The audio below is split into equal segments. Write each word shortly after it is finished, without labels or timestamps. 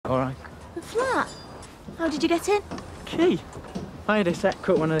The flat? How did you get in? Key. I had a set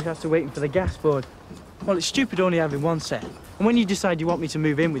cut when I was waiting for the gas board. Well, it's stupid only having one set. And when you decide you want me to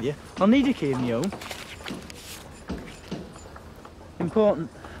move in with you, I'll need a key in my own. Important.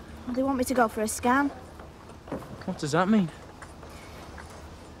 Well, they want me to go for a scan. What does that mean?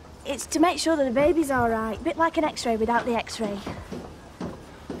 It's to make sure that the baby's all right. A bit like an X-ray without the X-ray.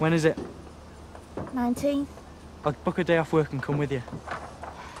 When is it? 19th. I'll book a day off work and come with you.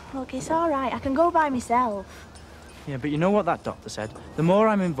 Look, it's all right. I can go by myself. Yeah, but you know what that doctor said? The more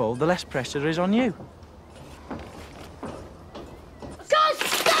I'm involved, the less pressure there is on you. God,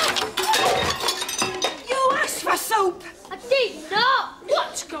 stop! You asked for soup! I did not!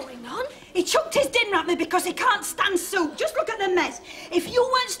 What's going on? He chucked his dinner at me because he can't stand soup. Just look at the mess. If you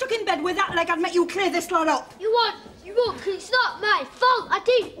weren't stuck in bed with that leg, I'd make you clear this lot up. You won't, 'cause it's not my fault. I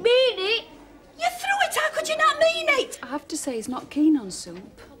didn't mean it. You threw it. How could you not mean it? I have to say he's not keen on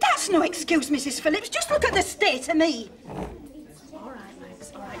soup. That's no excuse, Mrs. Phillips. Just look at the state of me. All right,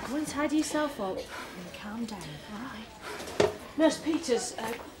 Max. All right, go and tidy yourself up and calm down. All right. Nurse Peters,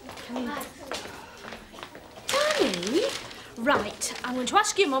 come in. Danny? Right, I'm going to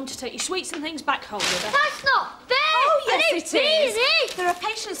ask your mum to take your sweets and things back home with her. That's not fair! Oh, yes, I didn't mean it! There are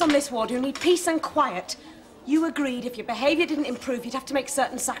patients on this ward who need peace and quiet. You agreed if your behaviour didn't improve, you'd have to make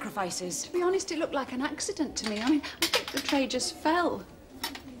certain sacrifices. To be honest, it looked like an accident to me. I mean, I think the tray just fell.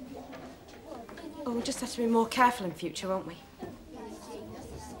 Oh, we'll just have to be more careful in future, won't we?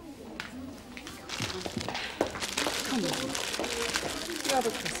 Come on. You have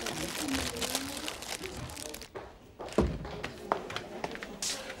a kiss.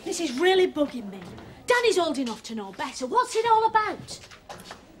 This is really bugging me. Danny's old enough to know better. What's it all about?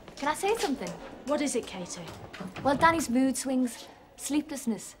 Can I say something? What is it, Katie? Well, Danny's mood swings,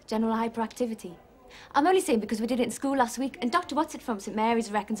 sleeplessness, general hyperactivity. I'm only saying because we did it in school last week, and Dr. Watson from St Mary's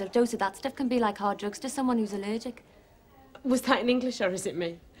reckons a dose of that stuff can be like hard drugs to someone who's allergic. Was that in English or is it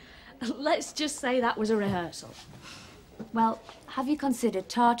me? Let's just say that was a rehearsal. Well, have you considered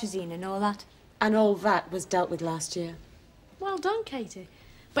tartrazine and all that? And all that was dealt with last year. Well done, Katie.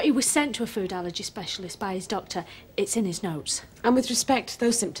 But he was sent to a food allergy specialist by his doctor. It's in his notes. And with respect,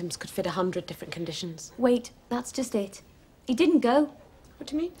 those symptoms could fit 100 different conditions. Wait, that's just it. He didn't go. What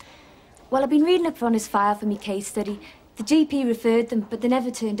do you mean? Well, I've been reading up on his file for me case study. The GP referred them, but they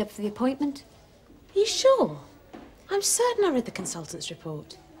never turned up for the appointment. Are you sure? I'm certain I read the consultant's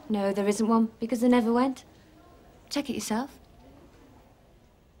report. No, there isn't one, because they never went. Check it yourself.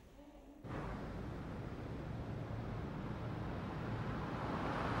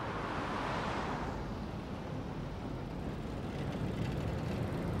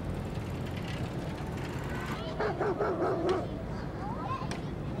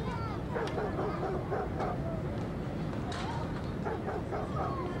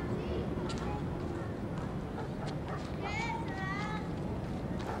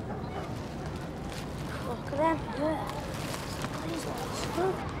 Look at them. Yeah. These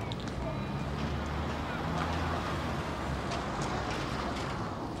ones.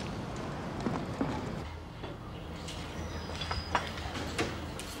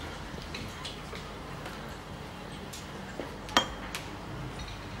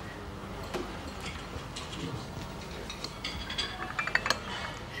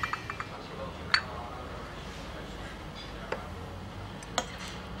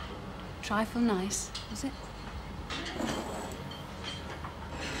 Trifle nice, is it?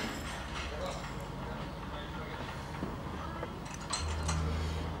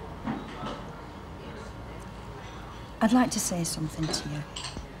 I'd like to say something to you.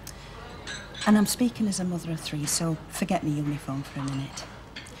 And I'm speaking as a mother of three, so forget my uniform for a minute.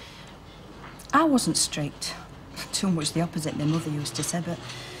 I wasn't strict. Too much the opposite my mother used to say, but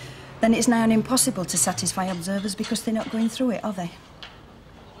then it's now impossible to satisfy observers because they're not going through it, are they?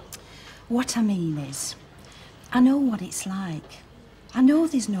 What I mean is, I know what it's like. I know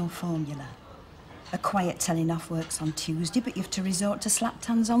there's no formula. A quiet telling off works on Tuesday, but you have to resort to slapped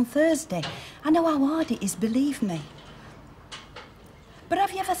hands on Thursday. I know how hard it is, believe me. But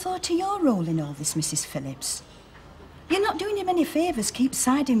have you ever thought of your role in all this, Mrs. Phillips? You're not doing him any favours, keep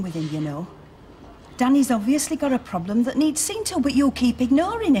siding with him, you know. Danny's obviously got a problem that needs seen to, but you'll keep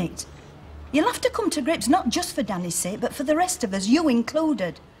ignoring it. You'll have to come to grips, not just for Danny's sake, but for the rest of us, you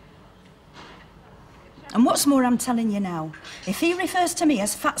included. And what's more, I'm telling you now, if he refers to me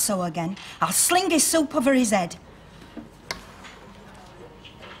as Fatso again, I'll sling his soup over his head.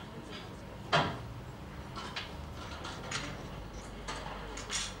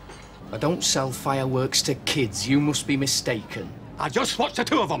 I don't sell fireworks to kids. You must be mistaken. I just watched the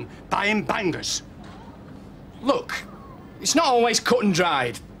two of them buying bangers. Look, it's not always cut and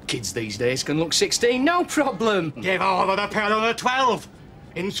dried. kids these days can look 16, no problem. Give all of the pair under 12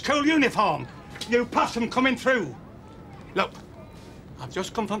 in school uniform. You possum coming through. Look, I've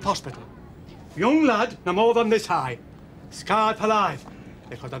just come from hospital. Young lad, no more than this high. Scarred for life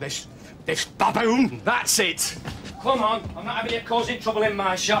because of this baboon. That's it. Come on, I'm not having you causing trouble in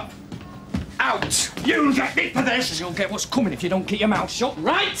my shop. Out! You'll get me for this! You'll get what's coming if you don't keep your mouth shut,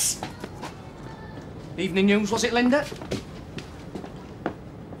 right? Evening news, was it, Linda?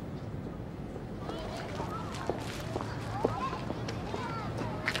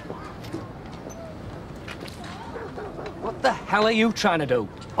 What the hell are you trying to do?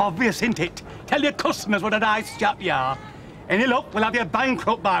 Obvious, isn't it? Tell your customers what a nice chap you are. Any luck, we'll have you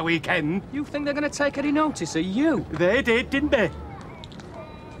bankrupt by weekend. You think they're going to take any notice of you? They did, didn't they?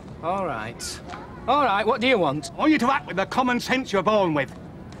 All right. All right, what do you want? I want you to act with the common sense you're born with.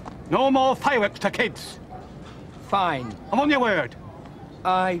 No more fireworks to kids. Fine. I'm on your word.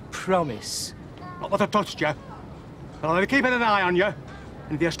 I promise. Not that I trust you. But I'll be keeping an eye on you.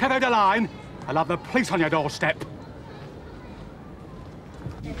 And if you step out of line, I'll have the police on your doorstep.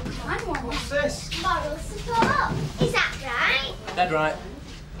 What's this? Moral support. Is that right? Dead right.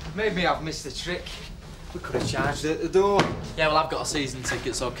 Maybe I've missed the trick. We could have charged it at the door. Yeah, well, I've got a season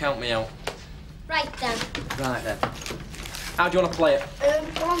ticket, so count me out. Right then. Right then. How do you want to play it?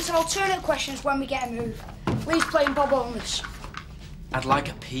 We'll answer alternate questions when we get a move. Lee's playing Bob Onless. I'd like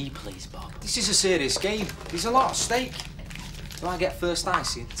a pee, please, Bob. This is a serious game. There's a lot at stake. Do I get first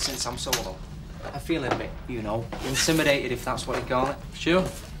ice since I'm solo? I feel a bit, you know, intimidated, if that's what you call it. Sure.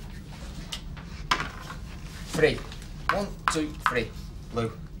 3. 1, 2, 3.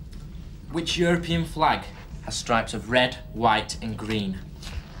 Blue. Which European flag has stripes of red, white and green?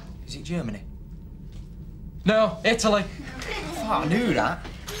 Is it Germany? No, Italy. Oh, I knew that.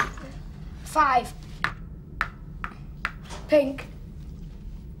 5. Pink.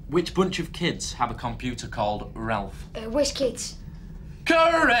 Which bunch of kids have a computer called Ralph? Whiz Kids.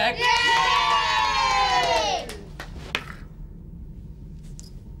 Correct! Yay!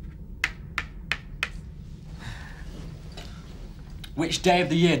 Which day of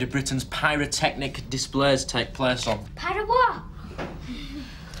the year do Britain's pyrotechnic displays take place on? Pyro what? I'm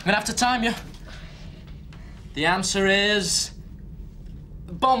gonna have to time you. The answer is...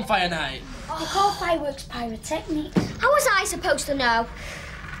 Bonfire Night. They call fireworks pyrotechnics. How was I supposed to know?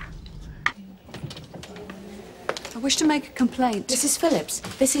 I wish to make a complaint. Mrs. Phillips,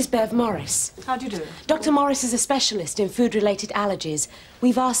 this is Bev Morris. How do you do? Dr. Morris is a specialist in food-related allergies.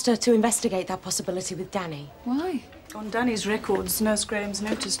 We've asked her to investigate that possibility with Danny. Why? On Danny's records, Nurse Graham's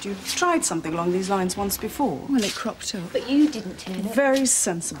noticed you'd tried something along these lines once before. Well, it cropped up. But you didn't turn up. Very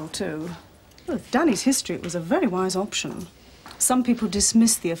sensible, too. Well, with Danny's history, it was a very wise option. Some people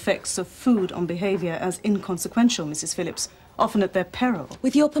dismiss the effects of food on behaviour as inconsequential, Mrs. Phillips, often at their peril.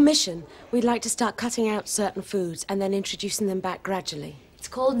 With your permission, we'd like to start cutting out certain foods and then introducing them back gradually. It's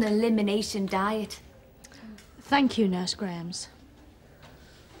called an elimination diet. Thank you, Nurse Grahams.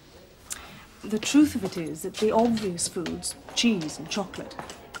 The truth of it is that the obvious foods, cheese and chocolate,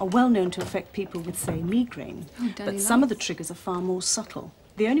 are well known to affect people with, say, migraine. Oh, Danny But some of the triggers are far more subtle.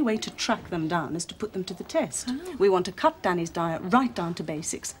 The only way to track them down is to put them to the test. Oh. We want to cut Danny's diet right down to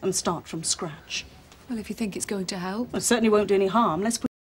basics and start from scratch. Well, if you think it's going to help. It certainly won't do any harm. Let's put